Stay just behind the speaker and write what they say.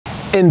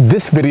In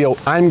this video,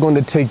 I'm going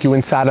to take you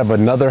inside of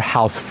another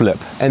house flip.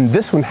 And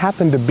this one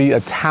happened to be a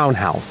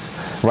townhouse,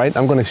 right?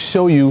 I'm going to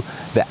show you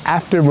the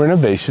after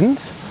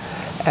renovations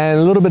and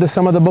a little bit of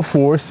some of the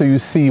before so you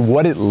see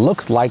what it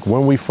looks like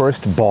when we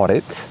first bought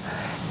it.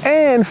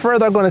 And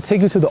further, I'm going to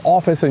take you to the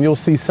office and you'll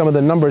see some of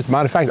the numbers.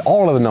 Matter of fact,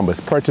 all of the numbers,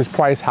 purchase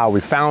price, how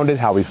we found it,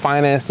 how we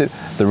financed it,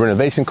 the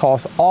renovation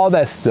costs, all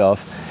that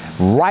stuff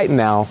right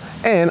now.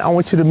 And I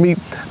want you to meet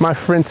my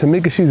friend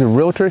Tamika. She's a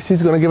realtor.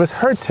 She's going to give us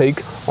her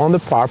take on the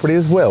property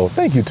as well.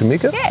 Thank you,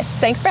 Tamika. Yes,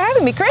 thanks for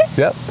having me, Chris.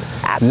 Yep.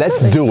 Absolutely.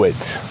 Let's do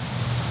it.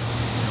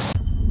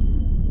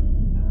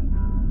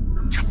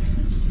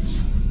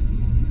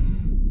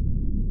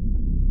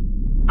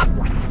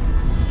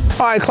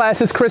 All right,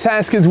 class, it's Chris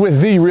Haskins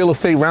with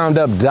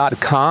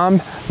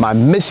therealestateroundup.com. My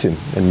mission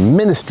and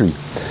ministry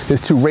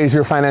is to raise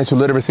your financial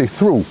literacy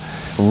through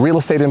real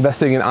estate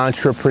investing and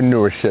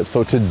entrepreneurship.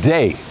 So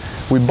today,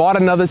 we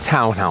bought another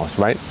townhouse,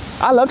 right?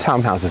 I love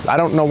townhouses. I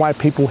don't know why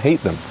people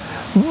hate them.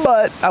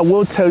 But I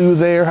will tell you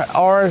there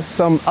are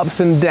some ups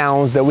and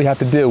downs that we have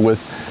to deal with.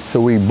 So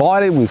we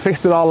bought it, we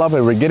fixed it all up,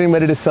 and we're getting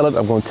ready to sell it.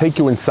 I'm going to take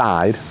you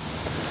inside.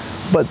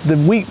 But the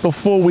week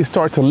before we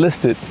start to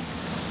list it,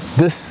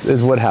 this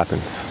is what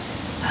happens.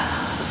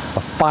 A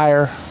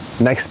fire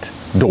next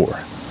door.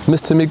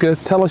 Miss Tamika,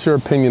 tell us your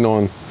opinion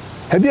on,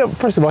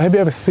 first of all, have you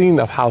ever seen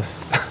a house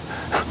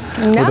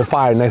with a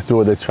fire next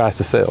door that tries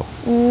to sell?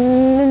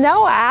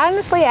 No,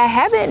 honestly, I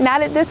haven't,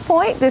 not at this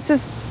point. This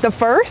is the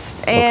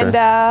first, and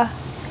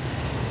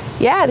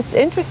yeah, it's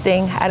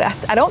interesting.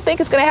 I don't think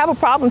it's gonna have a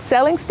problem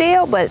selling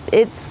still, but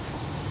it's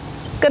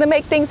gonna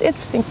make things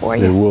interesting for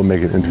you. It will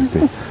make it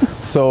interesting.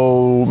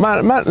 So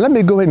let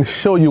me go ahead and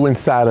show you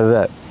inside of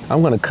that.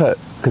 I'm gonna cut,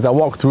 because I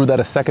walked through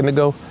that a second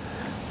ago.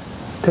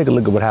 Take a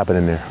look at what happened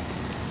in there.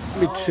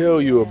 Let me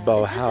tell you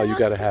about how you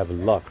gotta have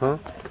luck, huh?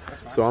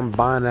 So I'm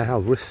buying that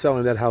house. We're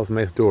selling that house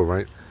next door,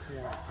 right?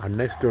 Our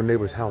next door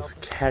neighbor's house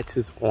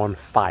catches on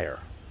fire.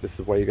 This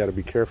is why you gotta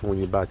be careful when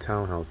you buy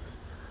townhouses.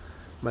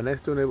 My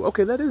next door neighbor,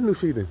 okay, that is new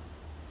sheathing.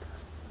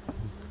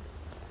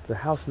 The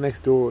house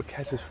next door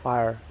catches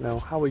fire. Now,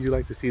 how would you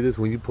like to see this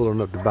when you pulling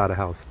up to buy the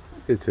house?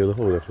 Hey Taylor,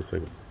 hold that for a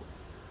second.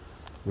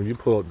 When you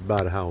pull up to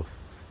buy the house,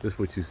 this is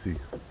what you see.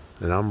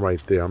 And I'm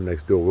right there, I'm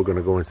next door. We're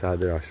gonna go inside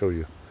there, I'll show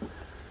you.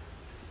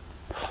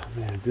 Oh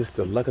man, just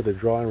the luck of the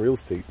draw in real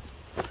estate.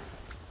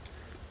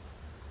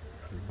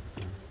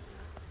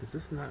 Is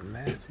this not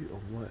nasty or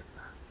what?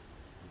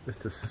 It's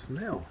the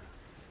smell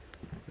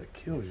that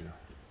kills you.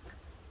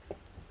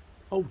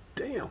 Oh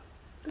damn!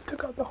 They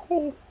took out the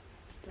whole.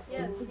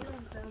 Yeah,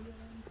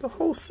 the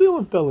whole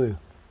ceiling fell in.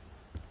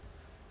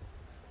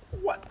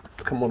 What?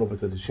 Come on over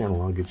to the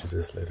channel. I'll get you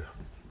this later.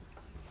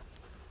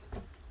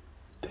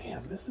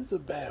 Damn, this is a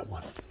bad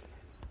one.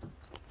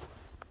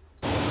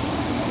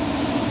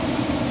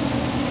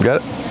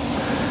 Got it?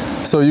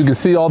 So you can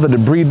see all the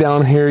debris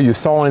down here. You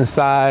saw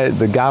inside.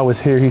 The guy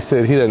was here. He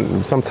said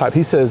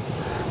he says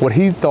what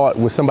he thought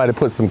was somebody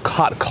put some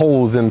hot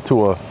coals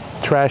into a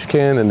trash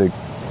can and they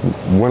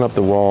went up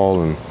the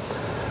wall, and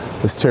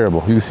it's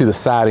terrible. You can see the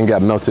siding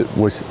got melted,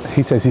 which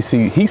he says he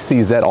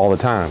sees that all the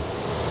time.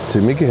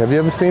 Tamika, have you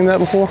ever seen that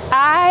before?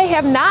 I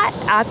have not.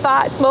 I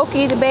thought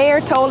Smokey the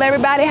Bear told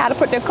everybody how to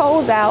put their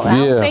coals out. I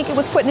don't think it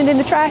was putting it in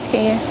the trash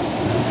can.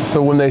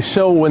 So when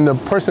the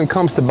person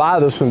comes to buy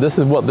this one, this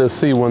is what they'll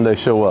see when they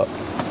show up.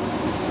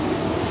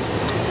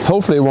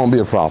 Hopefully it won't be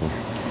a problem.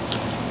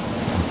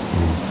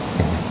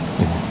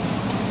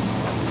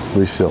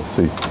 We shall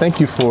see. Thank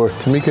you for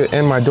Tamika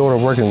and my daughter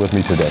working with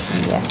me today.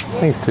 Yes.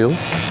 Thanks, Taylor.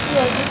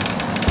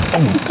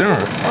 Oh,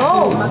 darn.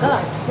 Oh my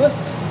God.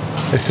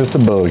 It's just a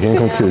bug, it ain't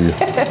gonna kill you.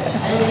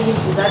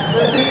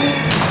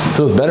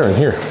 Feels better in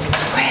here.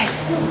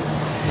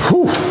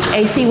 Whew.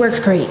 AC works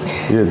great.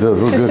 Yeah, it does,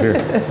 we're good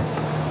here.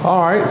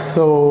 All right,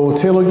 so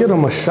Taylor, give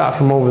them a shot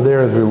from over there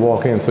as we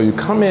walk in. So you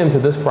come into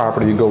this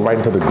property, you go right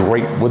into the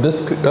great,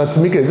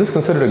 Tamika, is this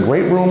considered a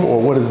great room or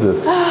what is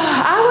this?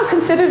 I would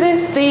consider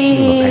this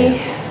the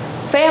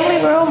family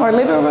room or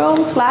living room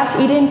 /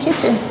 eat-in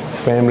kitchen.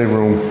 Family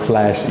room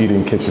 /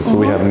 eat-in kitchen. So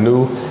we have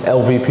new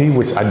LVP,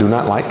 which I do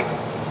not like.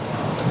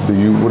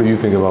 What do you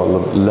think about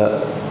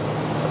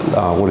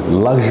what is it?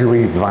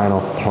 Luxury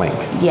vinyl plank?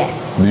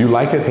 Yes. Do you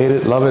like it, hate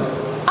it, love it?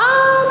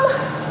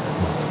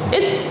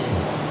 It's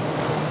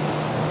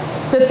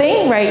the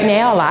thing right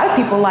now. A lot of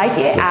people like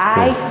it.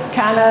 I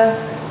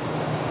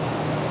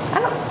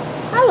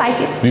like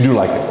it. You do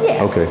like it?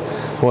 Yeah. Okay.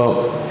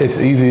 Well, it's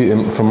easy,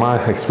 and from my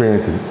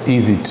experience, it's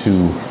easy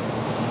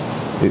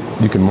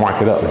you can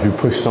mark it up. If you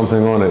push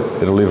something on it,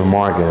 it'll leave a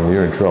mark and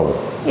you're in trouble.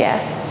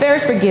 Yeah, it's very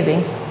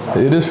forgiving.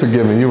 It is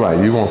forgiving, you're right.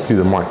 You won't see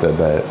the mark that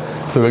bad.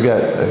 So we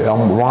got,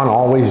 Ron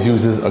always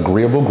uses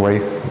agreeable gray,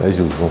 as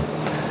usual.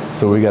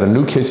 So we got a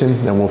new kitchen,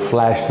 and we'll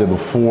flash the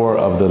before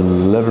of the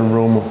living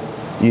room,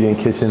 eat-in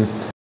kitchen.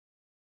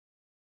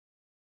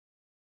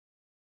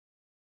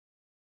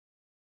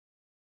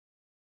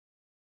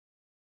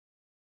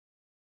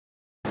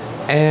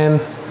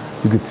 And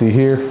you can see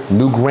here,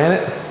 new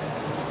granite,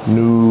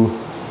 new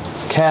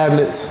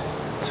cabinets,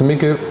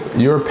 Tamika,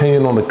 your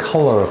opinion on the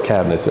color of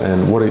cabinets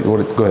and go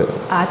ahead.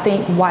 I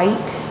think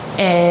white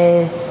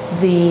is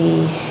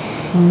the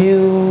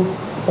new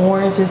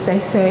orange, as they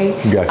say.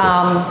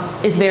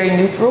 Gotcha. It's very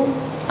neutral.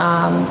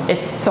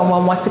 If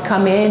someone wants to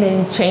come in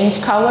and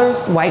change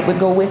colors, white would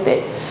go with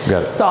it.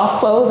 Got it. Soft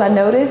clothes, I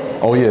noticed.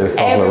 Oh yeah, soft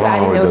clothes.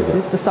 Everybody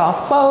notices the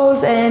soft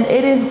clothes, and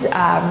it is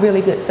a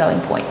really good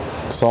selling point.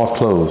 Soft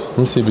clothes. Let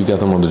me see if we got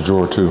them on the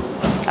drawer too.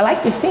 I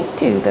like your sink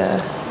too.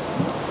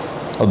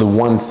 The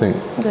one sink,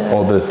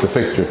 the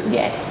fixture.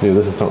 Yes. Yeah,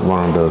 this is something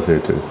Ron does here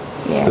too.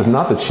 Yeah. It's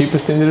not the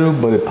cheapest thing to do,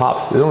 but it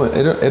pops. It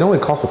only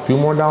costs a few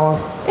more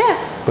dollars. Yeah.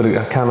 But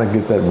I kind of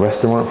get that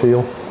restaurant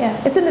feel.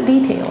 Yeah, it's in the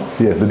details.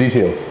 Yeah, the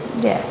details.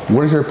 Yes.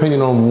 What is your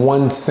opinion on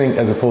one sink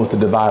as opposed to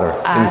divider?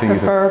 I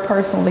prefer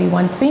personally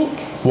one sink.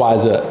 Why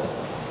is that?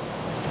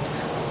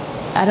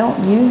 I don't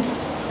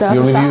use the other side.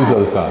 You don't even use the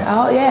other side?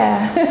 Oh,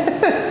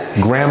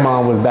 yeah.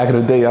 Grandma was back in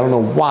the day, I don't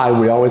know why,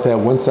 we always had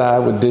one side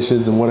with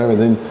dishes and whatever.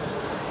 Then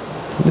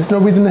there's no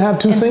reason to have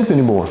two sinks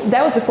anymore.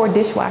 That was before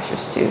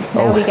dishwashers too.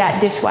 Now we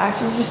got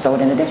dishwashers, just throw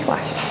it in the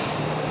dishwasher.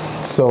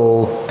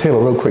 So Taylor,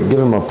 real quick, give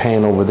him a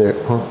pan over there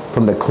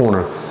from that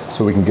corner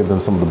so we can give them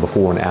some of the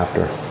before and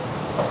after.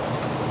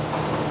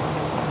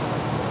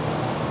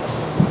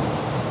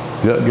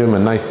 Yep, give him a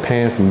nice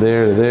pan from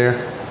there to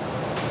there.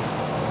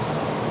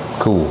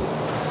 Cool.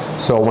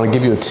 So I want to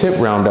give you a tip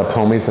roundup,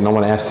 homies, and I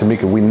want to ask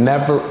Tamika, we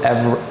never,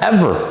 ever,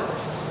 ever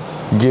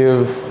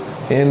give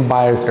end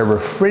buyers a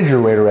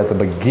refrigerator at the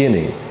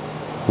beginning.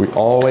 We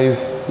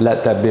always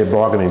let that be a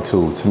bargaining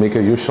tool.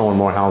 Tamika, you're showing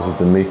more houses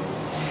than me.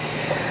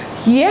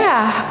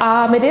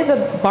 Yeah, it is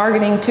a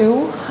bargaining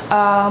tool.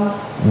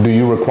 Do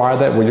you require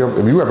that?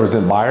 You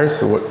represent buyers,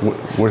 so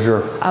what's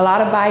your? A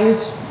lot of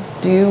buyers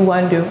do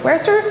wonder,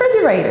 where's the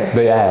refrigerator?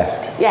 They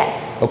ask.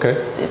 Yes.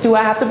 Okay. Do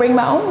I have to bring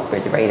my own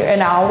refrigerator?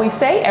 And I always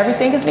say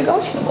everything is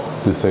negotiable.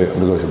 Just say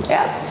negotiable.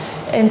 Yeah.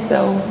 And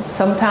so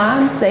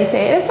sometimes they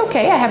say, it's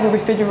okay, I have a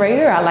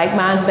refrigerator, I like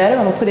mine's better,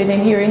 I'm gonna put it in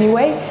here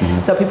anyway.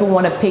 So people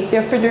want to pick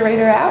their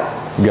refrigerator out.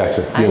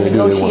 Gotcha. I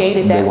negotiate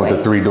it that way. They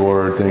want the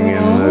 3-door thing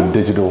and the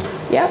digital.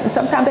 Yeah, and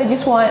sometimes they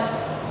just want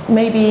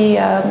maybe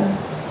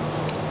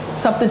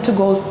something to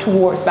go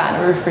towards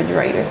buying a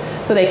refrigerator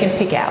so they can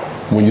pick out.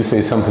 When you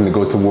say something to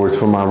go towards,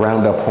 for my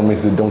roundup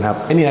homies that don't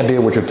have any idea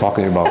what you're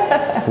talking about,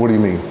 what do you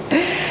mean?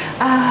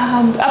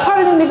 A part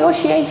of the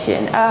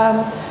negotiation.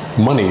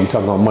 Money, you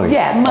talking about money?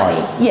 Yeah, money,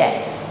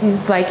 yes.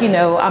 It's like, you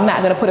know, I'm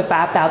not gonna put a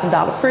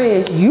 $5,000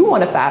 fridge. You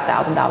want a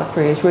 $5,000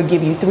 fridge, we'll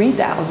give you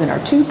 $3,000 or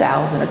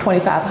 $2,000 or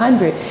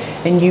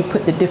 $2,500, and you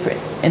put the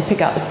difference and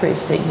pick out the fridge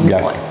that you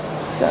want.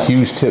 So.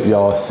 Huge tip,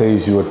 y'all,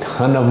 saves you a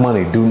ton of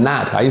money. Do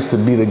not, I used to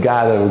be the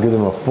guy that would give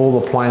them a full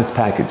appliance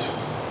package.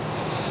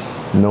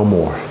 No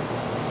more.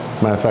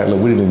 Matter of fact, look,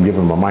 we didn't even give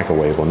them a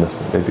microwave on this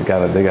one.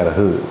 They got a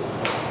hood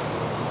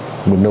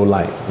with no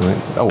light,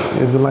 right? Oh,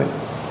 is the light?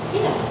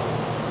 Yeah.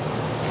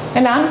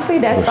 And honestly,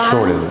 that's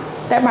fine.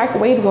 That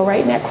microwave will go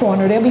right in that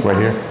corner. They'll be fine.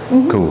 Right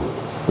here? Cool.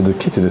 But the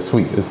kitchen is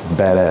sweet. This is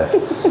badass.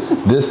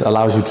 This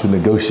allows you to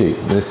negotiate.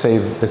 And it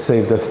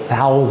saved us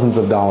thousands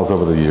of dollars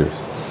over the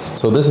years.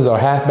 So this is our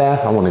half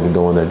bath. I won't even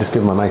go in there. Just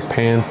give them a nice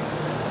pan.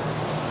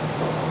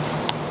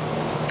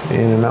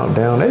 In and out,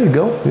 down. There you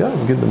go. Yeah,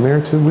 get the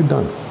mirror too. We're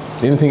done.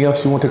 Anything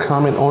else you want to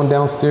comment on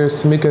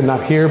downstairs, Tamika?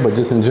 Not here, but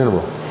just in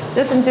general.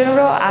 Just in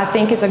general, I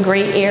think it's a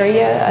great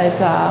area.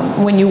 It's,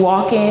 when you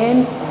walk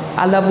in,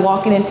 I love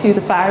walking into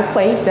the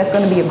fireplace. That's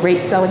going to be a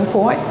great selling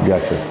point.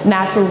 Gotcha.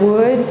 Natural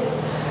wood.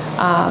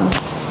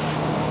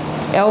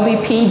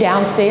 LVP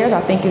downstairs,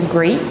 I think is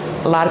great.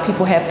 A lot of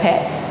people have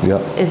pets.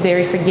 Yep. It's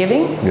very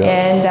forgiving. Yep.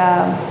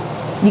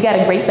 And you got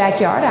a great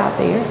backyard out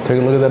there.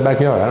 Take a look at that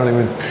backyard. I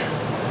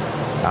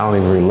don't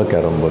even really look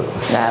at them, but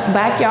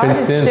backyard is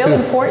still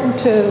important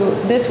to.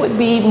 This would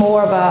be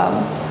more of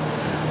a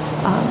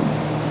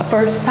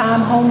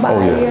first-time home buyer.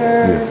 Oh,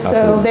 yeah.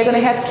 So they're going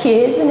to have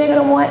kids, and they're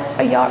going to want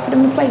a yard for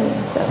them to play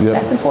in. So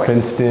that's important.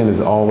 Fenced in is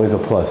always a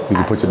plus. You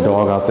can put your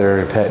dog out there,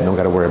 your pet, and don't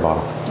got to worry about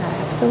them.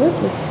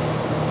 Absolutely.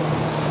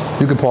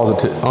 You can pause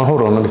it.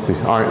 Hold on, let me see.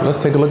 All right, let's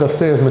take a look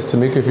upstairs, Miss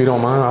Tamika, if you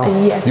don't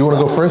mind. Yes. You want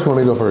to go first? Or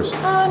want me to go first?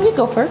 You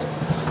go first.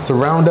 So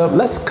round up.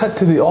 Let's cut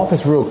to the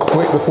office real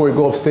quick before we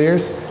go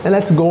upstairs, and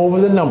let's go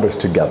over the numbers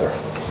together.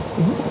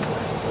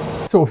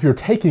 So if you're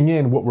taking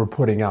in what we're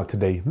putting out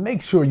today,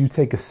 make sure you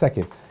take a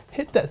second.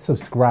 Hit that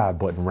subscribe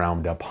button,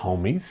 round up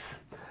homies.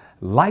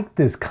 Like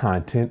this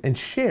content and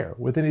share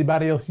with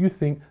anybody else you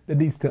think that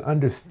needs to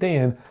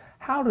understand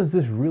how does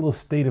this real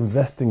estate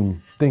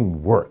investing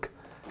thing work?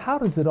 How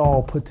does it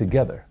all put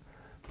together?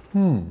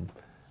 I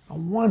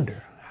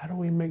wonder, how do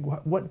we make,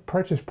 what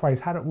purchase price?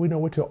 How do we know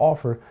what to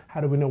offer?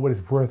 How do we know what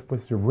it's worth?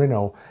 What's the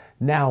reno?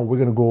 Now we're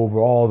gonna go over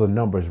all the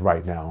numbers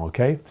right now,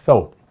 okay?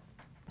 So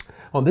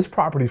on this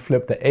property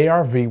flip, the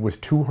ARV was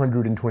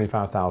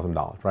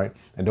 $225,000, right?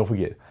 And don't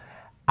forget,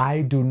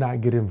 I do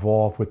not get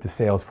involved with the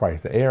sales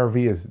price. The ARV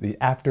is the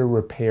after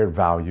repaired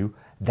value.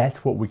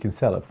 That's what we can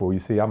sell it for. You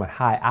see, I'm a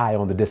high I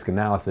on the disc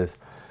analysis,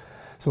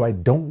 so I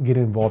don't get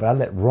involved. I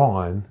let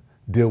Ron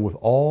deal with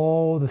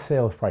all the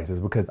sales prices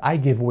because I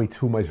give away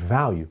too much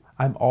value.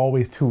 I'm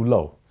always too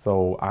low.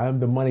 So I'm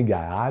the money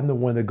guy. I'm the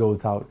one that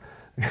goes out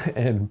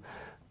and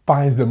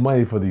finds the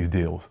money for these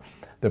deals.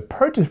 The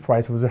purchase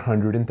price was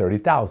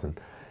 $130,000.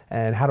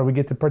 And how do we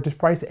get to purchase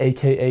price?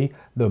 AKA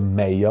the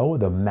MAO,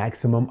 the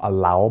maximum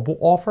allowable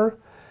offer.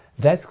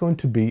 That's going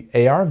to be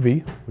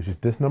ARV, which is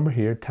this number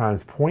here,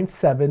 times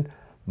 0.7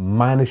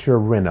 minus your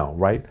reno,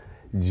 right?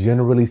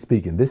 Generally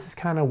speaking, this is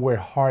kind of where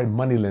hard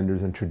money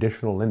lenders and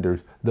traditional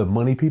lenders, the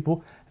money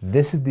people,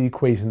 this is the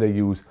equation they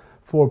use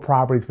for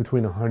properties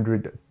between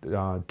 100,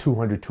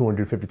 200,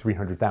 250,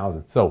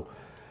 300,000. So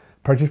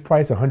purchase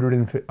price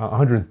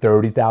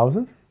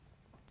 130,000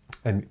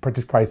 and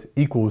purchase price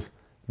equals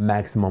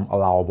maximum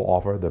allowable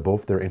offer.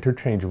 They're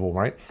interchangeable,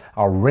 right?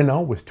 Our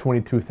reno was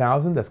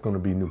 22,000. That's going to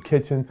be new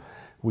kitchen.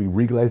 We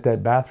reglazed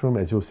that bathroom.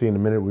 As you'll see in a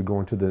minute, we're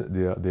going to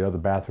the other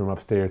bathroom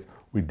upstairs.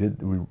 We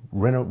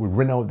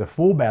renovated the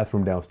full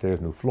bathroom downstairs,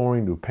 new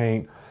flooring, new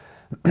paint,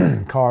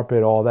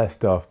 carpet, all that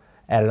stuff,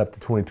 added up to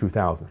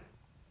 22,000.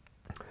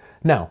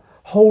 Now,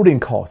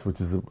 holding costs,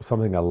 which is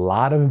something a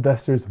lot of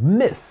investors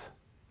miss.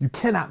 You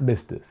cannot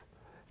miss this.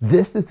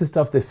 This is the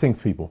stuff that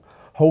sinks people.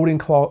 Holding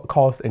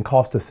costs and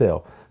cost to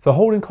sell. So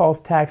holding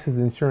costs, taxes,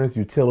 insurance,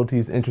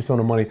 utilities, interest on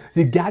the money,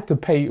 you got to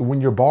pay when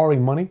you're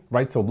borrowing money,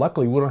 right? So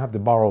luckily we don't have to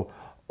borrow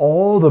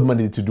all the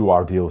money to do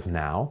our deals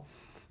now.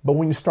 But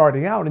when you're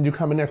starting out and you're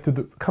coming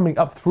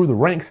up through the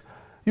ranks,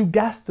 you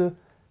got to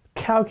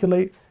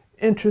calculate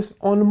interest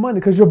on the money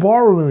because you're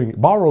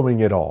borrowing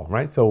it all,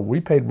 right? So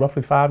we paid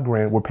roughly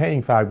 $5,000. We're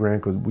paying $5,000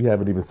 because we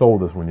haven't even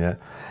sold this one yet.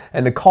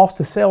 And the cost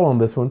to sell on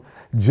this one,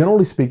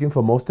 generally speaking,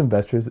 for most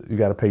investors, you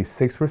got to pay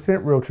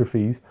 6% realtor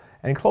fees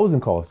and closing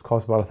costs.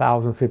 Cost about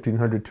 $1,000,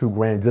 $1,500,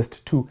 $2,000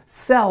 just to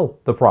sell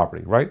the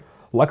property, right?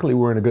 Luckily,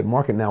 we're in a good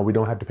market now. We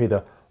don't have to pay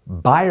the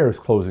buyer's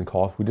closing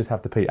costs. We just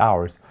have to pay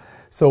ours.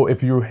 So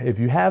if you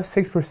have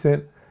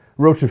 6%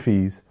 realtor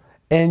fees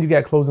and you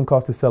got closing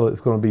costs to sell it, it's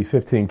going to be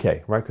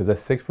 $15K, right? Because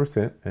that's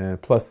 6% and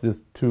plus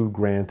just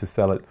 $2,000 to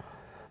sell it.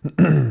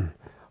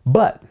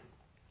 But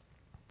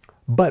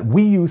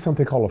we use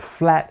something called a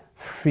flat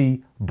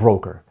fee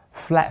broker,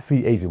 flat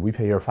fee agent. We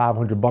pay her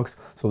 $500,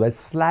 so that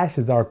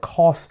slashes our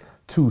cost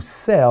to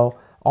sell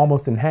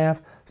almost in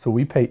half. So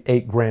we pay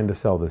 $8,000 to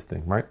sell this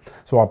thing, right?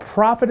 So our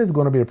profit is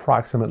going to be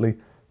approximately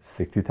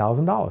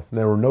 $60,000.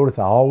 Now notice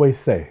I always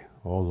say,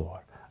 oh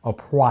Lord,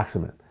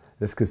 approximate.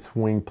 This could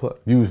swing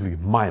usually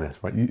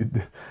minus, right?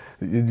 It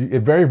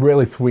very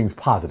rarely swings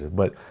positive,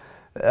 but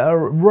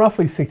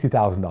roughly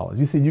 $60,000.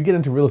 You see, you get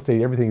into real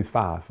estate, everything is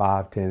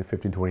 5, 10,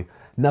 15, 20.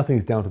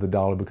 Nothing's down to the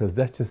dollar because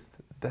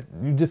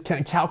you just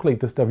can't calculate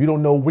this stuff. You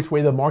don't know which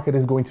way the market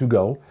is going to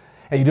go,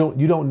 and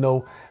you don't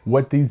know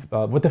what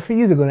the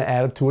fees are going to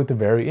add up to at the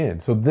very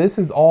end. So this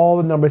is all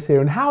the numbers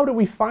here. And how do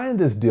we find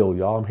this deal,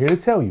 y'all? I'm here to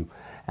tell you.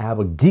 I have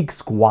a geek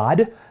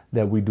squad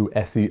that we do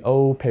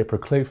SEO,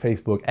 pay-per-click,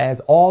 Facebook ads,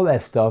 all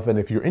that stuff. And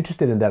if you're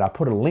interested in that, I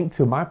put a link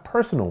to my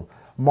personal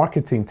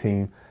marketing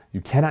team.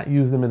 You cannot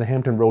use them in the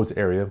Hampton Roads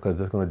area because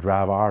that's going to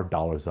drive our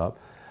dollars up.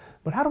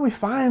 But how do we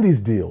find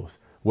these deals?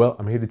 Well,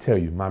 I'm here to tell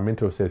you. My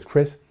mentor says,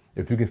 Chris,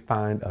 if you can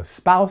find a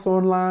spouse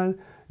online,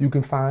 you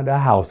can find a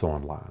house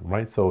online,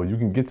 right? So you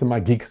can get to my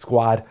geek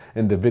squad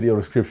in the video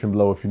description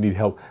below if you need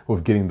help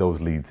with getting those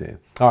leads in.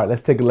 All right,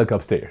 let's take a look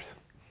upstairs.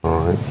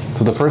 All right,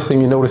 so the first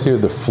thing you notice here is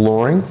the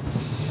flooring.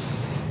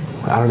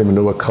 I don't even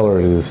know what color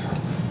it is.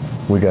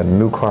 We got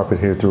new carpet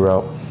here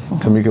throughout.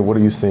 Tamika, what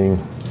are you seeing?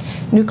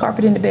 New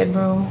carpet in the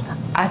bedrooms.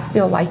 I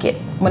still like it.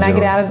 When I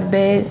get out of the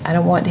bed, I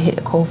don't want to hit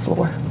the cold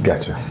floor.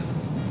 Gotcha.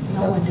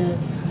 No one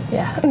does.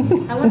 Yeah.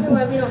 I wonder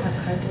why we don't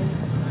have carpet.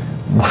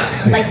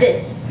 Like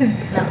this,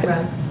 not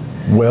rugs.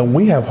 Well,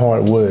 we have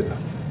hardwood.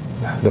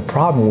 The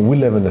problem when we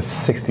live in a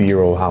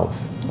 60-year-old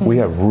house, we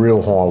have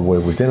real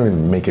hardwood, which they don't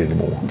even make it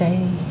anymore.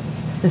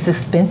 It's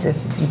expensive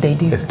if they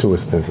do. It's too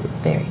expensive.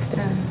 It's very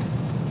expensive.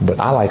 But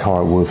I like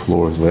hardwood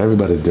floors, but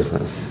everybody's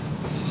different.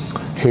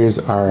 Here's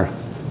our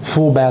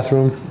full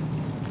bathroom.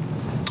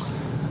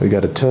 We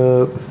got a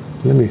tub.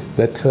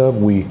 That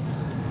tub, we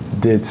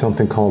did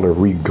something called a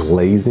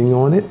reglazing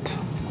on it.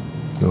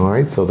 All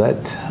right, so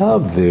that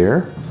tub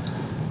there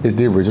is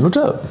the original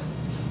tub.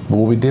 But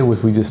what we did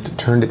was we just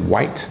turned it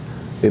white.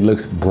 It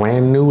looks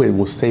brand new. It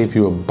will save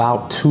you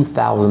about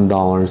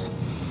 $2,000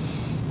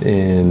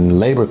 in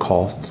labor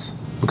costs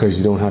because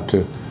you don't have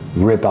to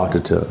rip out the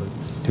tub.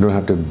 You don't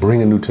have to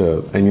bring a new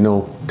tub. And you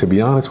know, to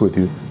be honest with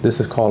you, this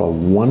is called a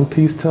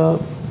one-piece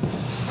tub.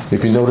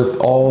 If you noticed,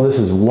 all this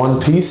is one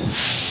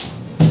piece.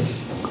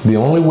 The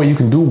only way you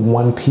can do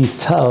one-piece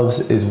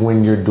tubs is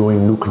when you're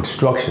doing new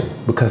construction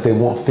because they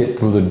won't fit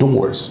through the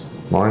doors.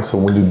 All right, so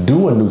when you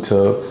do a new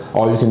tub,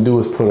 all you can do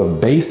is put a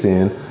base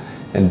in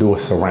and do a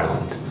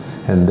surround.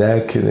 And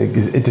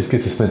it just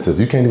gets expensive.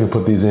 You can't even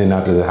put these in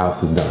after the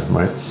house is done,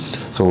 right?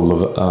 So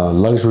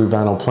luxury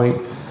vinyl plank.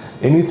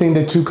 Anything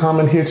that you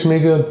comment here,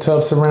 Tamika?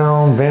 Tub,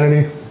 surround,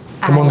 vanity?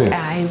 Come on in.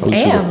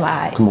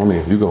 Come on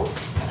in, you go.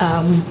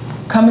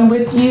 Coming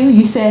with you,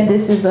 you said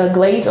this is a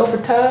glaze over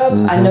tub.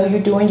 I know you're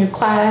doing your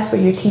class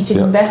where you're teaching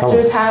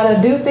investors how to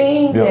do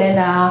things.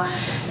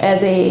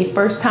 as a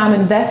first-time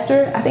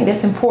investor, I think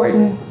that's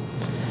important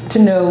to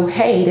know,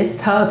 hey, this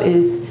tub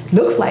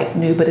looks like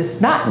new, but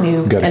it's not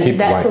new. And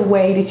that's a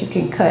way that you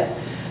can cut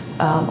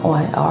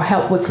on or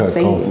help with some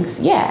savings. Costs.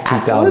 Yeah,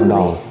 absolutely.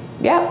 $2,000.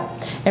 Yep.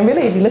 And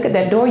really, if you look at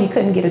that door, you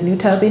couldn't get a new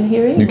tub in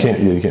here anyway. You can't.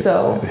 Yeah, you can't.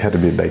 So it had to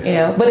be a base. You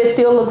know, but it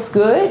still looks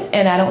good,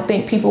 and I don't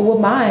think people will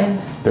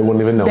mind. They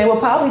wouldn't even know. They will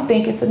probably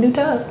think it's a new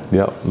tub.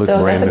 Yep. Looks so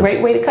brand that's a new.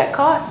 great way to cut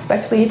costs,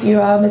 especially if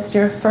it's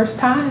your first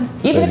time.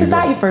 Even if it's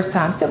not your first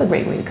time, still a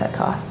great way to cut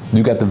costs.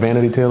 You got the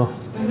vanity, Taylor,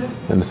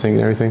 and the sink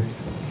and everything.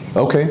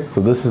 Okay, so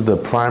this is the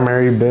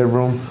primary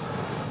bedroom.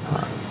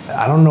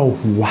 I don't know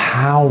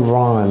how,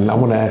 Ron, I'm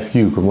gonna ask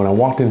you, because when I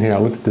walked in here, I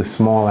looked at this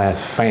small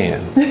ass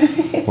fan,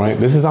 right?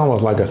 This is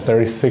almost like a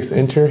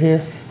 36-incher here.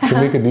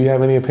 Tamika, do you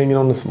have any opinion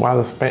on this? Why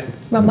this fan?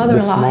 My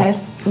mother-in-law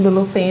has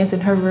little fans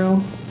in her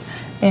room.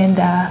 And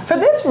for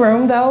this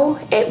room, though,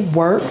 it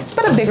works,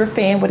 but a bigger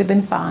fan would have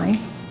been fine.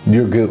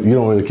 You're good, you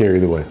don't really care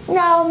either way?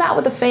 No, not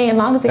with the fan, as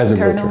long as it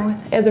can turn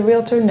on. As a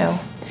realtor, no.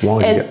 As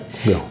long as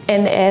you go.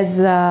 And as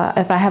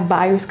if I have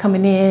buyers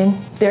coming in,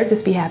 they'll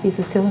just be happy it's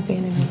a ceiling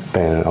fan in there.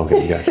 Fan,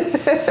 okay, got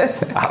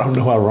it. I don't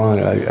know how Ron.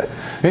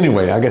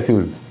 Anyway, I guess he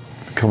was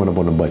coming up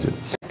on a budget.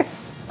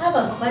 I have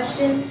a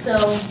question.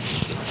 So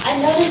I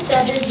noticed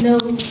that there's no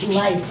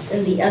lights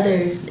in the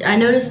other. I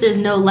noticed there's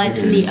no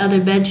lights in the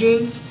other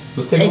bedrooms.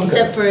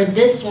 Except for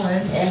this one,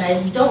 and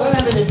I don't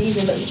remember the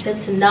reason, but you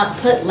said to not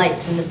put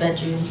lights in the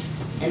bedrooms,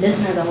 and this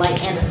one has a light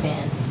and a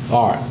fan.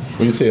 All right.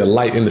 When you say a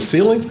light in the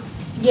ceiling?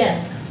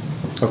 Yeah.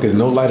 Okay, there's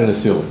no light in the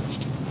ceiling.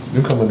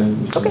 You're coming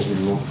in. Okay.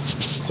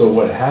 So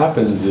what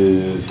happens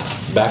is,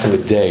 back in the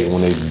day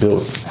when they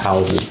built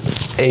houses,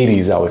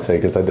 80s I would say,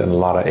 because I've done a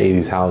lot of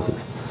 80s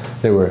houses,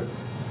 they were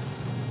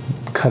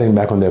cutting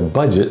back on their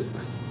budget,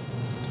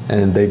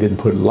 and they didn't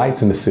put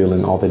lights in the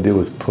ceiling. All they did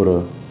was put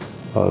a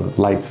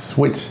light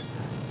switch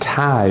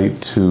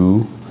tied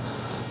to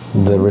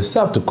the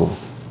receptacle.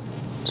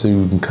 So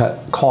you can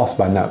cut costs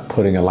by not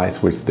putting a light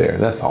switch there.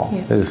 That's all.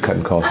 Yeah. They're just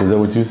cutting costs. Is that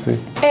what you see?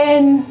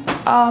 And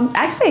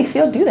actually, they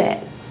still do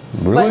that.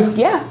 Really? But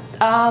yeah.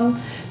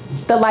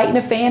 The light and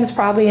the fan is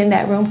probably in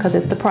that room because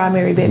it's the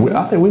primary bedroom.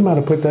 I think we might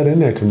have put that in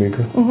there,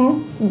 Tamika.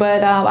 Mm-hmm.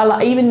 But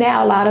even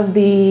now, a lot of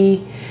the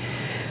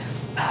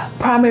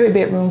primary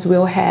bedrooms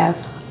will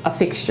have a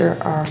fixture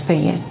or a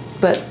fan.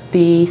 But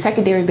the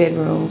secondary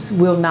bedrooms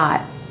will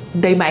not.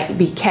 They might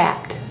be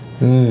capped,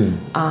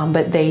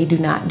 but they do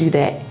not do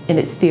that, and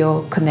it's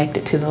still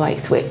connected to the light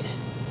switch.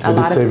 They're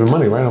just saving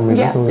money, right? I mean,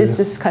 yeah, it's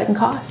just cutting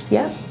costs.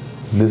 Yeah.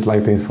 This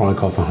light thing's probably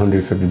costs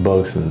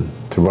 $150, and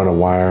to run a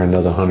wire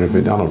another $150.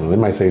 I don't know. They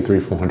might save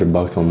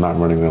 $300-400 on not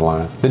running the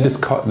line. They're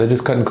just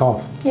cutting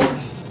costs. Yeah.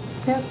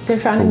 Yeah. They're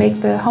trying to make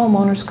the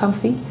homeowners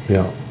comfy.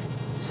 Yeah.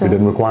 So it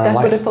didn't require that's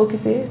light. where the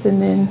focus is,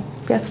 and then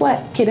guess what,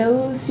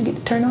 kiddos, you get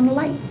to turn on the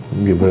light.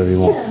 You get whatever you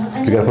want.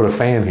 Yeah, you got to put a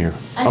fan here.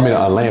 I mean,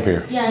 a lamp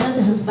here. Yeah, I know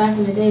this was back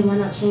in the day. Why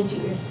not change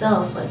it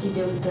yourself like you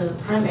did with the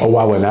primary? Oh,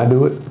 why wouldn't I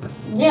do it?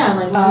 Yeah,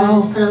 like why not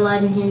just put a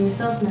light in here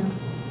yourself now?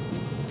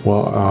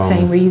 Well,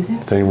 same reason.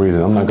 Same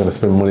reason. I'm not going to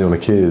spend money on the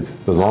kids.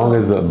 As long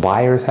as the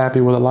buyer's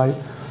happy with a light,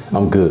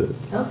 I'm good.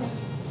 Okay.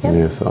 Yep.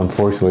 Yeah, so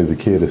unfortunately, the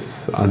kid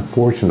is,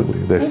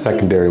 they're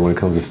secondary when it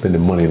comes to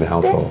spending money in the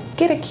household.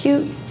 Get a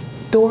cute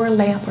door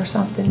lamp or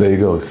something. There you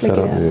go. Set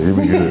up. Yeah, you'll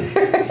be good.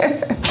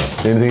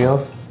 Anything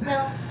else?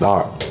 No.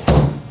 All right.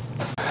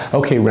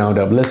 Okay,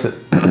 Roundup. Listen,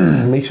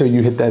 make sure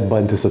you hit that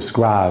button to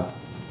subscribe,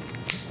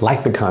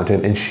 like the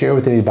content, and share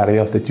with anybody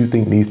else that you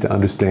think needs to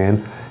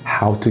understand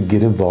how to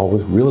get involved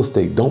with real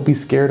estate. Don't be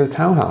scared of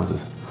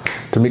townhouses.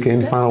 Tamika,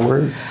 any final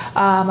words?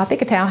 I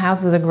think a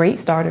townhouse is a great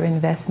starter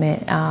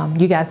investment.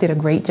 You guys did a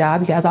great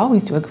job. You guys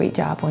always do a great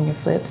job on your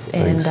flips.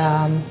 Thanks.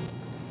 And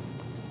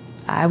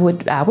I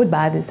would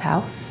buy this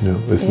house. Yeah,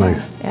 it's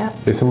nice. Yeah.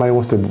 If somebody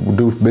wants to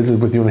do business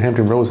with you in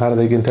Hampton Roads, how do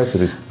they get in touch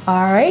with you?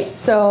 All right,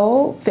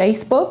 so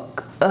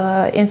Facebook,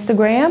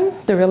 Instagram,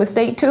 The Real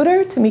Estate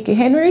Tutor, Tamika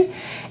Henry,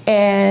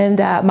 and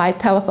my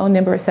telephone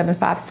number is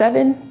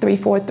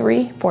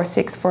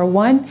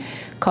 757-343-4641.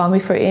 Call me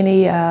for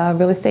any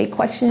real estate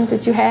questions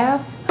that you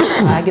have.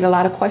 I get a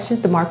lot of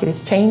questions. The market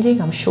is changing.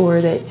 I'm sure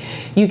that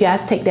you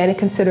guys take that in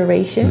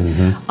consideration.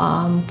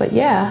 Mm-hmm. But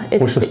yeah.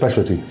 What's your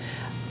specialty?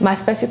 My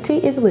specialty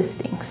is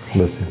listings.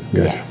 Listings,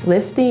 gotcha. Yes,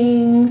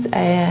 listings,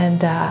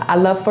 and I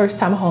love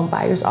first-time home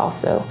buyers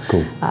also.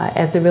 Cool.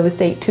 As the real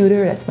estate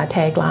tutor, that's my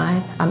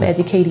tagline. I'm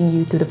educating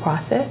you through the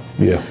process.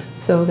 Yeah.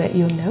 So that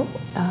you'll know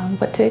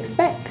what to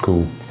expect.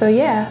 Cool. So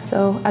yeah,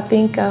 so I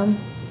think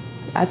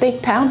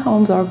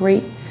townhomes are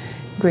great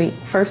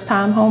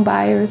first-time home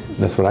buyers.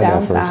 That's what I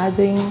got first.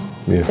 Downsizing,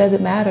 yeah.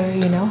 Doesn't matter,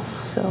 you know.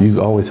 So you've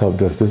always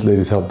helped us. This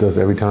lady's helped us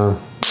every time.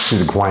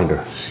 She's a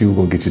grinder. She was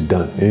gonna get you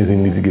done.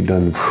 Anything needs to get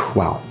done.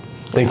 Wow.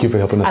 Thank you for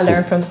helping us. I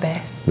learned from the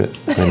best. Yeah.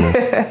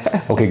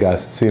 Okay,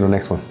 guys. See you in the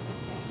next one.